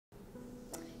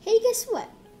Hey, guess what?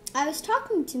 I was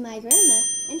talking to my grandma,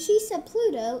 and she said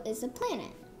Pluto is a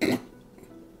planet.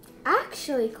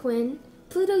 Actually, Quinn,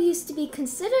 Pluto used to be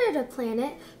considered a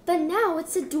planet, but now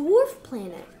it's a dwarf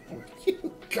planet.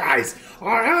 You guys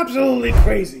are absolutely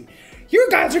crazy. You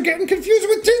guys are getting confused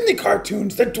with Disney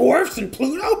cartoons, the dwarfs and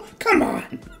Pluto? Come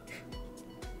on.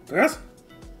 Yes?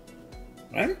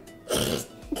 Right?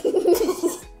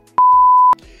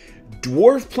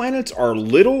 Dwarf planets are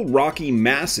little rocky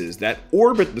masses that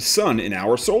orbit the sun in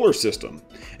our solar system.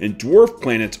 And dwarf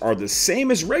planets are the same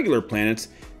as regular planets,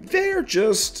 they're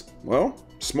just, well,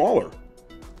 smaller.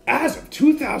 As of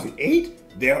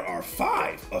 2008, there are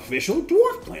 5 official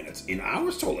dwarf planets in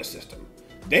our solar system.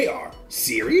 They are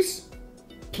Ceres,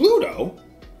 Pluto,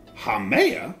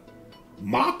 Haumea,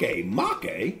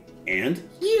 Makemake, and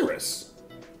Eris.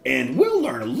 And we'll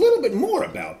learn a little bit more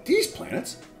about these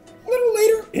planets a little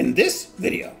later in this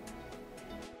video.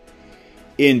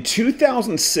 In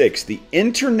 2006, the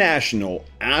International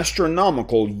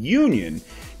Astronomical Union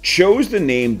chose the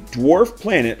name dwarf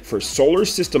planet for solar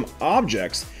system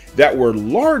objects that were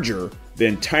larger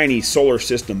than tiny solar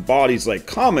system bodies like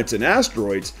comets and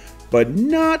asteroids, but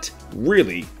not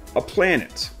really a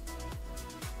planet.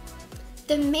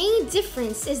 The main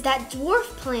difference is that dwarf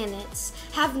planets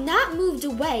have not moved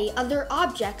away other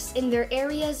objects in their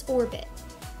area's orbit.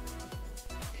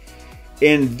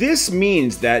 And this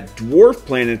means that dwarf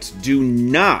planets do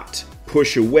not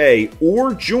push away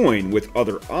or join with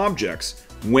other objects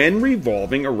when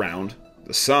revolving around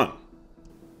the sun.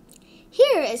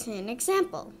 Here is an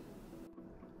example.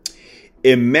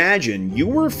 Imagine you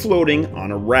were floating on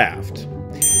a raft,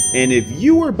 and if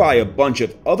you were by a bunch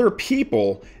of other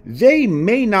people, they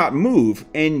may not move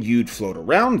and you'd float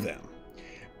around them.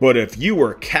 But if you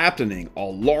were captaining a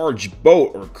large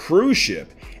boat or cruise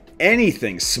ship,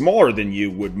 anything smaller than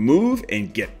you would move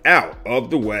and get out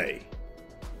of the way.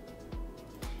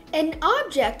 An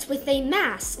object with a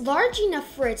mass large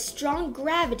enough for its strong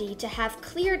gravity to have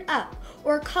cleared up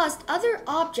or caused other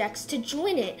objects to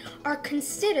join it are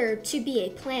considered to be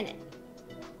a planet.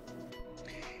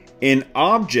 An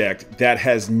object that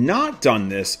has not done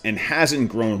this and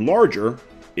hasn't grown larger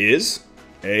is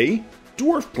a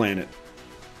dwarf planet.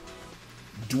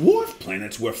 Dwarf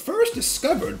planets were first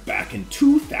discovered back in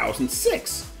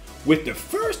 2006, with the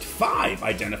first 5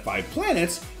 identified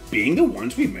planets being the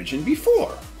ones we mentioned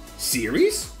before: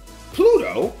 Ceres,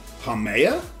 Pluto,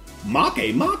 Hamea,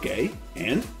 Makemake,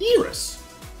 and Eris.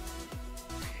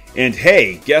 And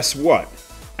hey, guess what?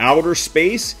 Outer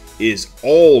space is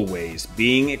always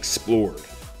being explored.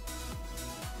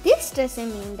 This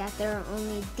doesn't mean that there are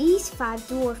only these 5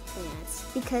 dwarf planets,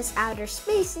 because outer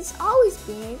space is always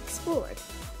being explored.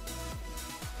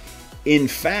 In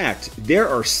fact, there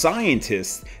are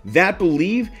scientists that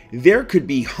believe there could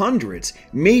be hundreds,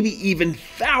 maybe even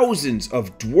thousands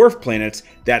of dwarf planets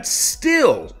that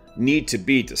still need to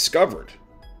be discovered.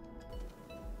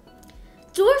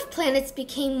 Dwarf planets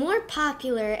became more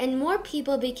popular and more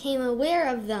people became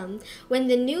aware of them when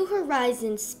the New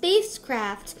Horizons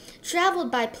spacecraft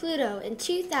traveled by Pluto in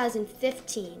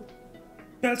 2015.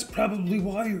 That's probably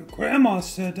why your grandma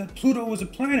said that Pluto was a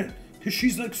planet, because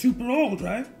she's like super old,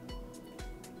 right?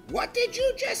 What did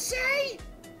you just say?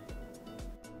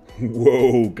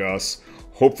 Whoa, Gus.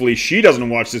 Hopefully she doesn't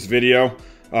watch this video.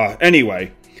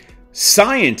 Anyway,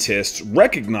 scientists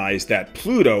recognize that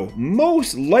Pluto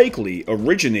most likely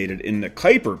originated in the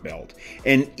Kuiper Belt,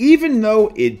 and even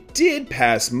though it did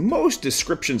pass most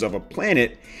descriptions of a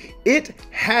planet, it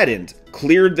hadn't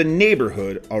cleared the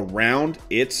neighborhood around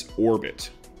its orbit.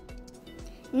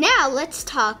 Now let's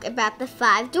talk about the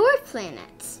 5 dwarf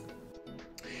planets.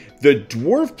 The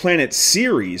dwarf planet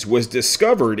Ceres was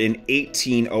discovered in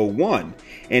 1801,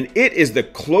 and it is the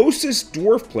closest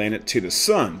dwarf planet to the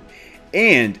Sun,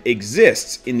 and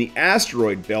exists in the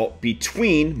asteroid belt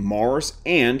between Mars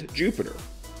and Jupiter.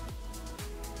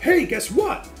 Hey, guess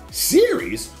what?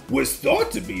 Ceres was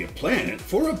thought to be a planet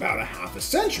for about a half a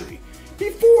century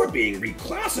before being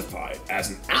reclassified as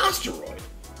an asteroid.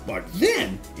 But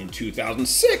then, in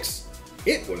 2006,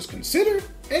 it was considered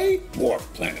a dwarf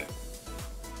planet.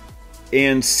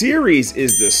 And Ceres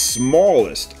is the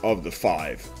smallest of the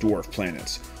 5 dwarf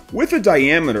planets, with a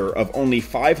diameter of only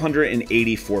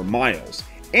 584 miles,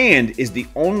 and is the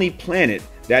only planet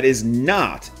that is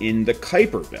not in the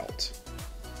Kuiper Belt.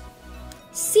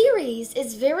 Ceres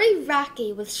is very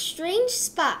rocky with strange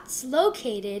spots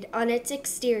located on its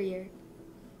exterior.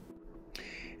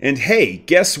 And hey,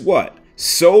 guess what?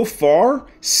 So far,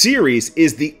 Ceres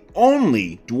is the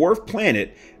only dwarf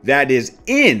planet that is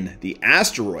in the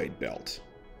asteroid belt.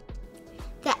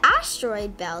 The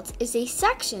asteroid belt is a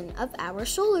section of our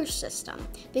solar system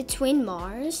between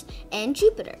Mars and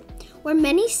Jupiter, where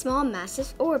many small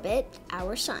masses orbit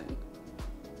our sun.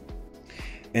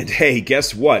 And hey,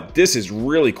 guess what? This is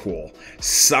really cool.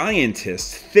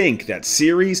 Scientists think that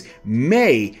Ceres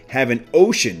may have an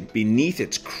ocean beneath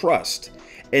its crust,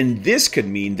 and this could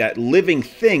mean that living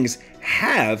things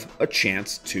have a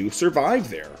chance to survive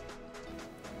there.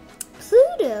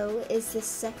 Pluto is the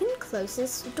second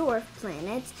closest dwarf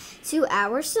planet to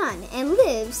our sun and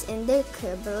lives in the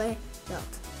Kuiper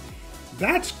belt.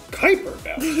 That's Kuiper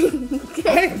belt.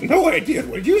 I have no idea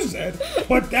what you said,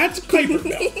 but that's Kuiper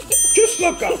belt. Just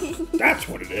look up. That's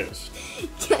what it is.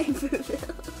 Kuiper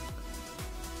belt.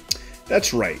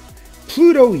 That's right.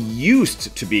 Pluto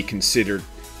used to be considered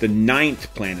the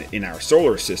 9th planet in our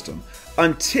solar system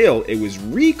until it was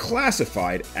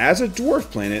reclassified as a dwarf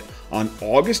planet on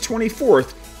August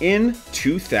 24th in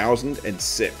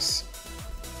 2006.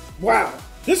 Wow,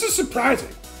 this is surprising.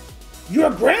 Your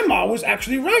grandma was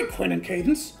actually right, Quinn and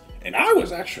Cadence, and I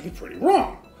was actually pretty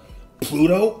wrong.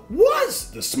 Pluto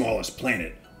was the smallest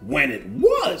planet when it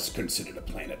was considered a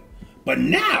planet, but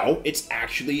now it's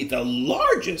actually the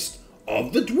largest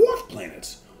of the dwarf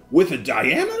planets, with a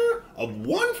diameter of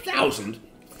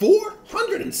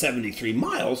 1,473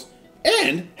 miles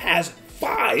and has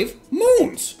 5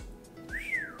 moons.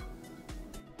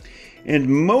 And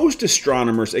most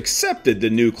astronomers accepted the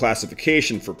new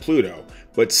classification for Pluto,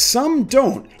 but some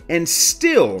don't and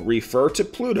still refer to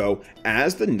Pluto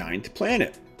as the 9th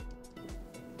planet.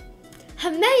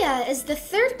 Hamea is the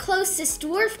third closest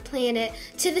dwarf planet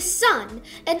to the Sun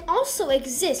and also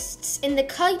exists in the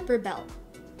Kuiper belt.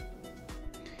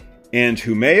 And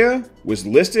Haumea was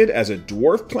listed as a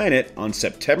dwarf planet on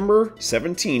September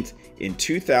 17th in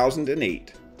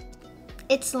 2008.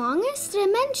 Its longest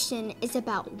dimension is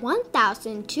about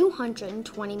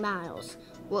 1,220 miles.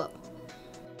 Whoa.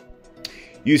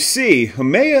 You see,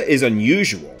 Hamea is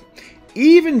unusual.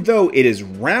 Even though it is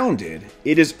rounded,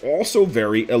 it is also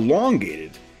very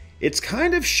elongated. It's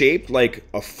kind of shaped like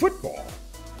a football.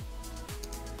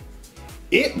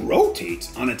 It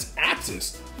rotates on its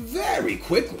axis very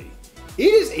quickly.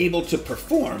 It is able to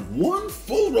perform one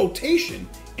full rotation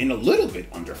in a little bit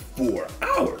under 4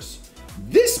 hours.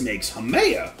 This makes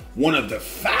Hamea one of the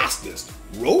fastest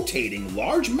rotating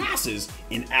large masses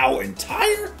in our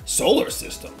entire solar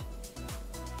system.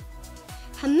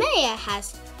 Hamea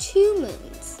has 2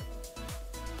 moons.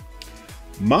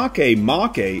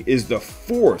 Makemake is the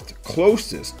 4th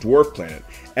closest dwarf planet,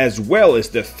 as well as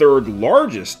the 3rd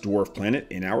largest dwarf planet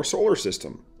in our solar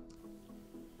system.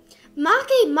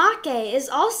 Makemake is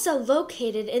also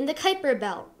located in the Kuiper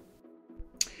belt.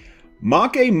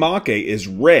 Makemake is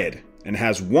red and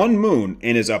has 1 moon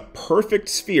and is a perfect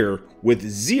sphere with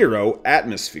 0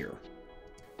 atmosphere.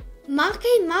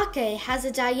 Makemake has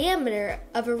a diameter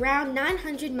of around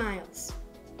 900 miles.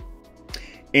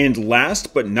 And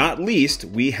last but not least,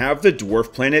 we have the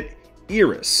dwarf planet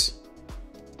Eris.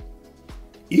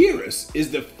 Eris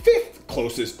is the 5th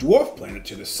closest dwarf planet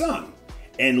to the Sun,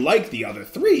 and like the other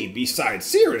 3 besides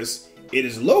Ceres, it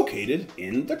is located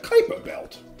in the Kuiper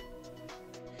belt.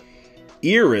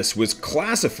 Eris was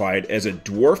classified as a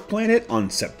dwarf planet on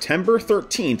September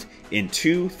 13th in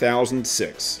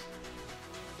 2006.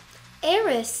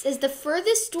 Eris is the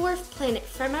furthest dwarf planet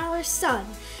from our Sun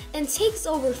and takes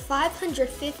over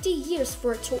 550 years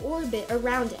for it to orbit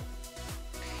around it.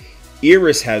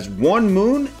 Eris has 1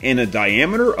 moon and a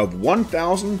diameter of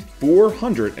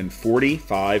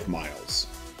 1,445 miles.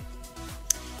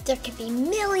 There could be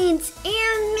millions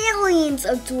and millions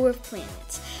of dwarf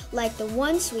planets, like the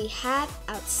ones we have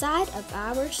outside of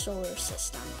our solar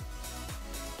system.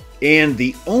 And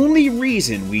the only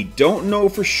reason we don't know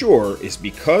for sure is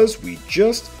because we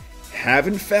just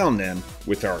haven't found them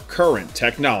with our current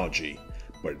technology.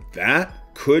 But that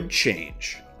could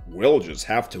change. We'll just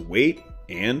have to wait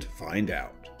and find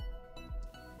out.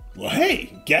 Well,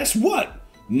 hey, guess what?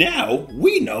 Now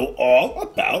we know all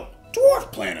about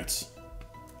dwarf planets.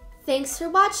 Thanks for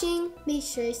watching. Be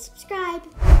sure to subscribe.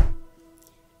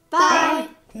 Bye.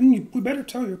 And we better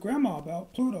tell your grandma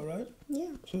about Pluto, right?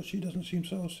 Yeah. So she doesn't seem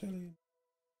so silly.